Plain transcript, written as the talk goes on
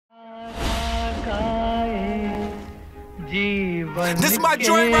This is my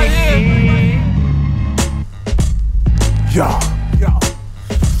joint right here. Yo,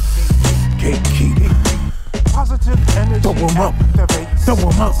 gatekeep. Positive energy. Throw 'em up, throw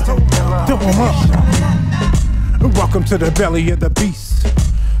 'em up, throw 'em up. Welcome to the belly of the beast,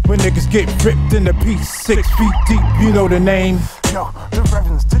 where niggas get ripped into pieces. 6 feet deep, you know the name. Yo, the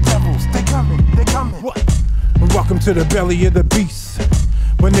reverends, the devils, they coming, they coming. What? Welcome to the belly of the beast,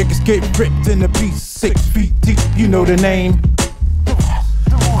 where niggas get ripped into pieces. 6 feet deep, you know the name.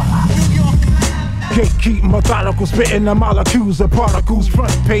 Gatekeep, methodical, spitting the molecules of particles.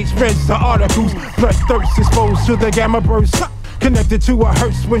 Front page reads the articles. Bloodthirst exposed to the gamma burst. Connected to a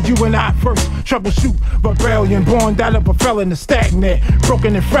hearse when you and I first troubleshoot. Rebellion born out of a felon to stagnant.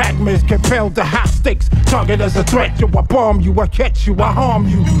 Broken in fragments, compelled to high stakes. Target as a threat, yo, I bomb you, I catch you, I harm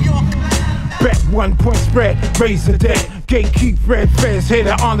you. Bet 1 point spread, raise the dead. Gatekeep, red feds, here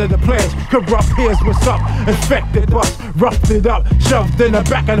to honor the pledge. Corrupt, here's what's up. Infected us, roughed it up, shoved in the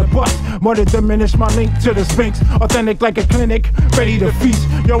back of the bus. Want to diminish my link to the Sphinx. Authentic like a clinic, ready to feast.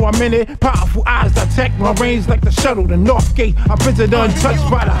 Yo, I'm in it, powerful eyes detect my range like the shuttle, the North Gate. I visit untouched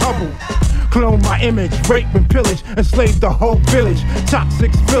by the Hubble. Clone my image, rape and pillage, enslave the whole village.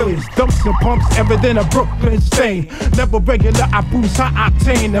 Toxic spillage, dumps and pumps, evident a Brooklyn stain. Never regular, I boost high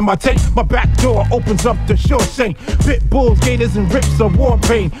octane. And my tape, my back door opens up the short shank. Pit bulls, gators, and rips of war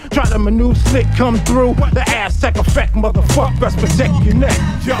pain. Try to maneuver slick, come through. The Aztec effect, motherfucker, best protect your neck.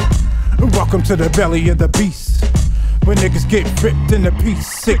 Yo, welcome to the belly of the beast, where niggas get ripped into pieces.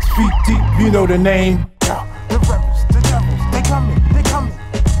 6 feet deep, you know the name. Yo, the rebels, the devils, they coming, they coming.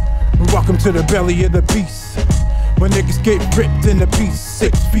 Welcome to the belly of the beast, where niggas get ripped into pieces.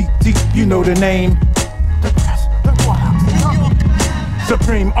 6 feet deep, you know the name. The press, the warehouse, they coming.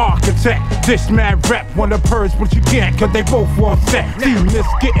 Supreme architect, this mad rap. Wanna purge, but you can't, cause they both all set. Demons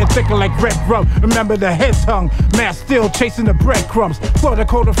getting thicker like red rum. Remember the heads hung, mass still chasing the breadcrumbs. Florida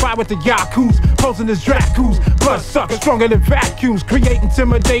codified with the Yaku's, posing as Dracus. Blood sucks stronger than vacuums. Create,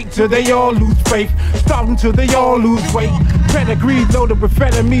 intimidate till they all lose faith. Starving till they all lose weight. Pedigree loaded with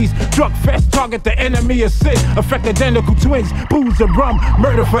enemies. Drug fest target the enemy of sin. Affect identical twins, booze and rum.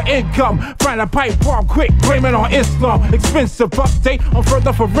 Murder for income. Find a pipe bomb quick, blaming on Islam. Expensive update on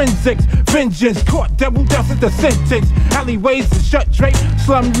further forensics. Vengeance, court, devil dust at the sentence. Alleyways and shut drape.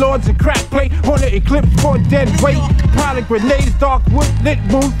 Slum lords and crack plate. Hornet eclipse for dead weight. Product grenades, dark wood lit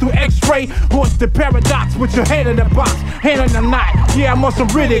moves through x-ray. Horse the paradox with your head in the box. Hand on the knot, yeah, I'm on some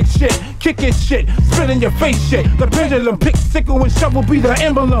Riddick shit. Kicking shit, spit in your face shit. The pendulum, pick, sickle, and shovel be the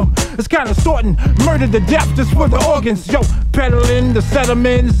emblem. It's kinda sorting, murder to death just for the organs. Yo, peddling the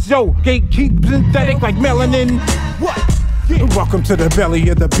sediments. Yo, gatekeep synthetic like melanin. What? Yeah. Welcome to the belly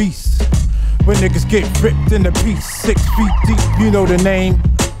of the beast, where niggas get ripped into pieces. 6 feet deep, you know the name.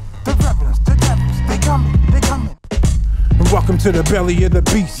 The reverends, the devils, they coming, they coming. Welcome to the belly of the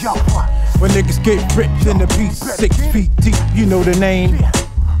beast, Yo, what? where niggas get ripped into pieces. 6 feet deep, you know the name. Yeah.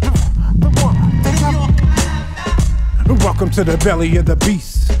 The water, they coming. Welcome to the belly of the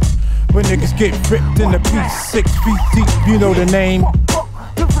beast, where niggas get ripped into pieces. 6 feet deep, you know the name.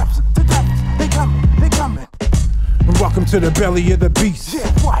 The reps, the devils, they coming, they coming. Welcome to the belly of the beast, Yeah,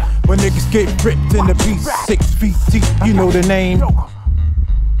 what? where niggas get ripped into pieces. 6 feet deep, you know the name. Yo,